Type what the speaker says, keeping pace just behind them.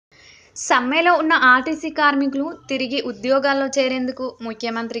సమ్మెలో ఉన్న ఆర్టీసీ కార్మికులు తిరిగి ఉద్యోగాల్లో చేరేందుకు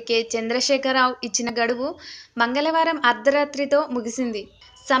ముఖ్యమంత్రి చంద్రశేఖరరావు ఇచ్చిన గడువు మంగళవారం అర్ధరాత్రితో ముగిసింది.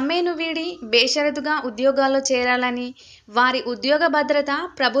 సమ్మెను వీడి బేషరతుగా ఉద్యోగాల్లో చేరాలని, వారి ఉద్యోగ భద్రత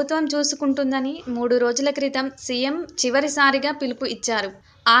ప్రభుత్వం చూసుకుంటుందని 3 రోజుల క్రితం సీఎం చివరిసారిగా పిలుపు ఇచ్చారు.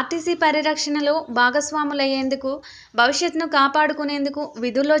 ఆర్టీసీ పరిరక్షణలో భాగస్వాములయ్యేందుకు, భవిష్యత్తును కాపాడుకునేందుకు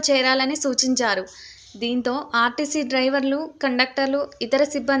విధుల్లో చేరాలని సూచించారు. దీంతో ఆర్టీసీ డ్రైవర్లు, కండక్టర్లు, ఇతర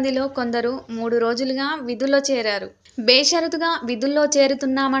సిబ్బందిలో కొందరు 3 రోజులుగా విధుల్లో చేరారు. బేషరతుగా విధుల్లో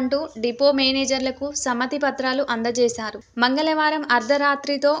చేరుతున్నామంటూ డిపో మేనేజర్లకు సమ్మతి పత్రాలు అందజేశారు. మంగళవారం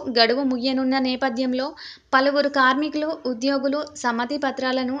అర్ధరాత్రితో గడువు ముగియనున్న నేపథ్యంలో పలువురు కార్మికులు, ఉద్యోగులు సమ్మతి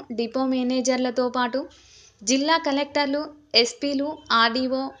పత్రాలను డిపో మేనేజర్లతో పాటు జిల్లా కలెక్టర్లు, ఎస్పీలు,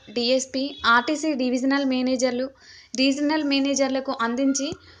 ఆర్డీఓ, డీఎస్పీ, ఆర్టీసీ రీజనల్ మేనేజర్లకు అందించి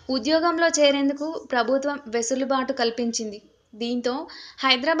ఉద్యోగంలో చేరేందుకు ప్రభుత్వం వెసులుబాటు కల్పించింది. దీంతో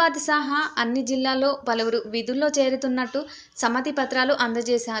హైదరాబాద్ సహా అన్ని జిల్లాల్లో పలువురు విధుల్లో చేరుతున్నట్టు సమ్మతి పత్రాలు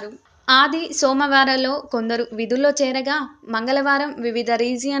అందజేశారు. ఆది, సోమవారాల్లో కొందరు విధుల్లో చేరగా, మంగళవారం వివిధ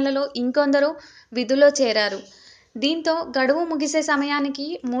రీజియన్లలో ఇంకొందరు విధుల్లో చేరారు. దీంతో గడువు ముగిసే సమయానికి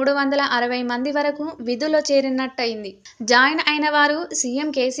 360 మంది వరకు విధుల్లో చేరినట్టయింది. జాయిన్ అయిన వారు సీఎం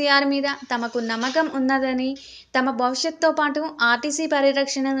కేసీఆర్ మీద తమకు నమ్మకం ఉన్నదని, తమ భవిష్యత్తుతో పాటు ఆర్టీసీ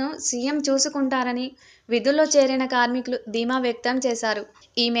పరిరక్షణను సీఎం చూసుకుంటారని విధుల్లో చేరిన కార్మికులు ధీమా వ్యక్తం చేశారు.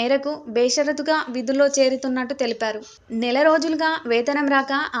 ఈ మేరకు బేషరతుగా విధుల్లో చేరుతున్నట్టు తెలిపారు. నెల రోజులుగా వేతనం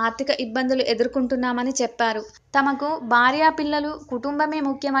రాక ఆర్థిక ఇబ్బందులు ఎదుర్కొంటున్నామని చెప్పారు. తమకు భార్య, పిల్లలు, కుటుంబమే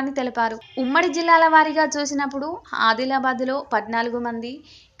ముఖ్యమని తెలిపారు. ఉమ్మడి జిల్లాల వారీగా చూసినప్పుడు ఆదిలాబాద్లో 14 మంది,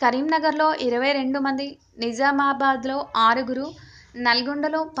 కరీంనగర్లో 22 మంది, నిజామాబాద్లో 6,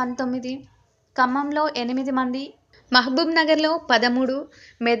 నల్గొండలో 19, ఖమ్మంలో 8 మంది, మహబూబ్నగర్లో 13,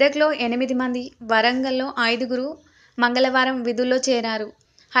 మెదక్లో 8 మంది, వరంగల్లో 5 మంగళవారం విధుల్లో చేరారు.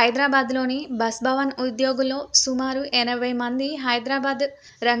 హైదరాబాద్లోని బస్ భవన్ ఉద్యోగుల్లో సుమారు 80 మంది, హైదరాబాద్,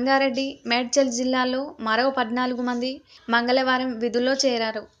 రంగారెడ్డి, మేడ్చల్ జిల్లాల్లో మరో 14 మంది మంగళవారం విధుల్లో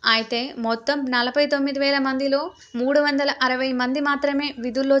చేరారు. అయితే మొత్తం 49,000 మందిలో 360 మంది మాత్రమే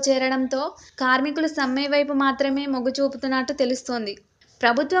విధుల్లో చేరడంతో కార్మికులు సమ్మె వైపు మాత్రమే మొగ్గు చూపుతున్నట్టు తెలుస్తోంది.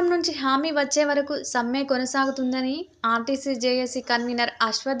 ప్రభుత్వం నుంచి హామీ వచ్చే వరకు సమ్మె కొనసాగుతుందని ఆర్టీసీ జేఏసీ కన్వీనర్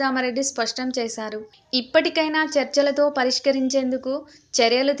అశ్వత్థామరెడ్డి స్పష్టం చేశారు. ఇప్పటికైనా చర్చలతో పరిష్కరించేందుకు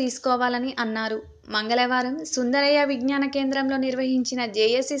చర్యలు తీసుకోవాలని అన్నారు. మంగళవారం సుందరయ్య విజ్ఞాన కేంద్రంలో నిర్వహించిన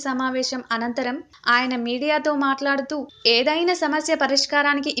జేఏసీ సమావేశం అనంతరం ఆయన మీడియాతో మాట్లాడుతూ, ఏదైనా సమస్య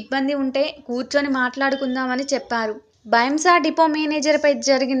పరిష్కారానికి ఇబ్బంది ఉంటే కూర్చొని మాట్లాడుకుందామని చెప్పారు. బైంసా డిపో మేనేజర్పై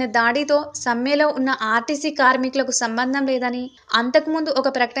జరిగిన దాడితో సమ్మెలో ఉన్న ఆర్టీసీ కార్మికులకు సంబంధం లేదని అంతకుముందు ఒక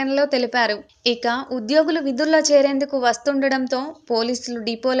ప్రకటనలో తెలిపారు. ఇక ఉద్యోగులు విధుల్లో చేరేందుకు వస్తుండటంతో పోలీసులు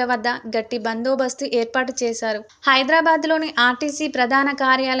డిపోల వద్ద గట్టి బందోబస్తు ఏర్పాటు చేశారు. హైదరాబాద్లోని ఆర్టీసీ ప్రధాన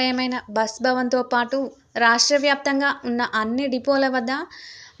కార్యాలయమైన బస్ భవన్తో పాటు రాష్ట్ర వ్యాప్తంగా ఉన్న అన్ని డిపోల వద్ద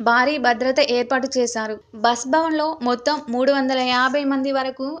భారీ భద్రత ఏర్పాటు చేశారు. బస్ భవన్లో మొత్తం 350 మంది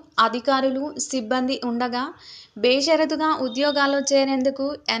వరకు అధికారులు, సిబ్బంది ఉండగా బేషరతుగా ఉద్యోగాల్లో చేరేందుకు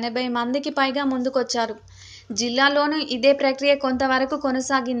 80 మందికి పైగా ముందుకొచ్చారు. జిల్లాలోనూ ఇదే ప్రక్రియ కొంతవరకు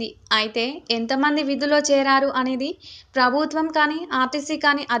కొనసాగింది. అయితే ఎంతమంది విధుల్లో చేరారు అనేది ప్రభుత్వం కానీ, ఆర్టీసీ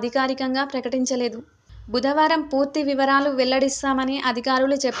కానీ అధికారికంగా ప్రకటించలేదు. బుధవారం పూర్తి వివరాలు వెల్లడిస్తామని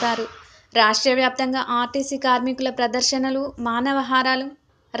అధికారులు చెప్పారు. రాష్ట్ర వ్యాప్తంగా ఆర్టీసీ కార్మికులు ప్రదర్శనలు,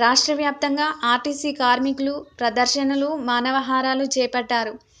 మానవహారాలు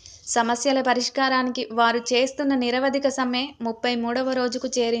చేపట్టారు. సమస్యల పరిష్కారానికి వారు చేస్తున్న నిరవధిక సమ్మె 33వ రోజుకు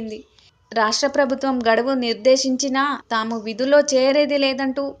చేరింది. రాష్ట్ర ప్రభుత్వం గడువు నిర్దేశించినా తాము విధుల్లో చేరేది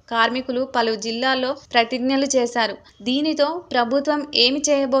లేదంటూ కార్మికులు పలు జిల్లాల్లో ప్రతిజ్ఞలు చేశారు. దీనితో ప్రభుత్వం ఏమి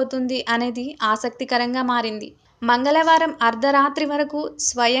చేయబోతుంది అనేది ఆసక్తికరంగా మారింది. మంగళవారం అర్ధరాత్రి వరకు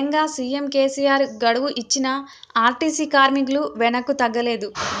స్వయంగా సీఎం కేసీఆర్ గడువు ఇచ్చినా ఆర్టీసీ కార్మికులు వెనక్కు తగ్గలేదు.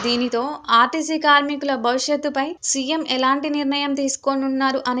 దీనితో ఆర్టీసీ కార్మికుల భవిష్యత్తుపై సీఎం ఎలాంటి నిర్ణయం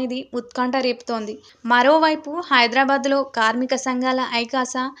తీసుకోనున్నారు అనేది ఉత్కంఠ రేపుతోంది. మరోవైపు హైదరాబాద్లో కార్మిక సంఘాల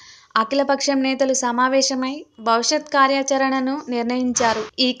ఐకాస, అఖిలపక్షం నేతలు సమావేశమై భవిష్యత్ కార్యాచరణను నిర్ణయించారు.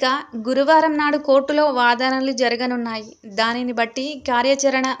 ఇక గురువారం నాడు కోర్టులో వాదనలు జరగనున్నాయి. దానిని బట్టి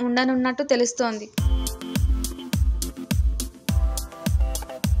కార్యాచరణ ఉండనున్నట్టు తెలుస్తోంది.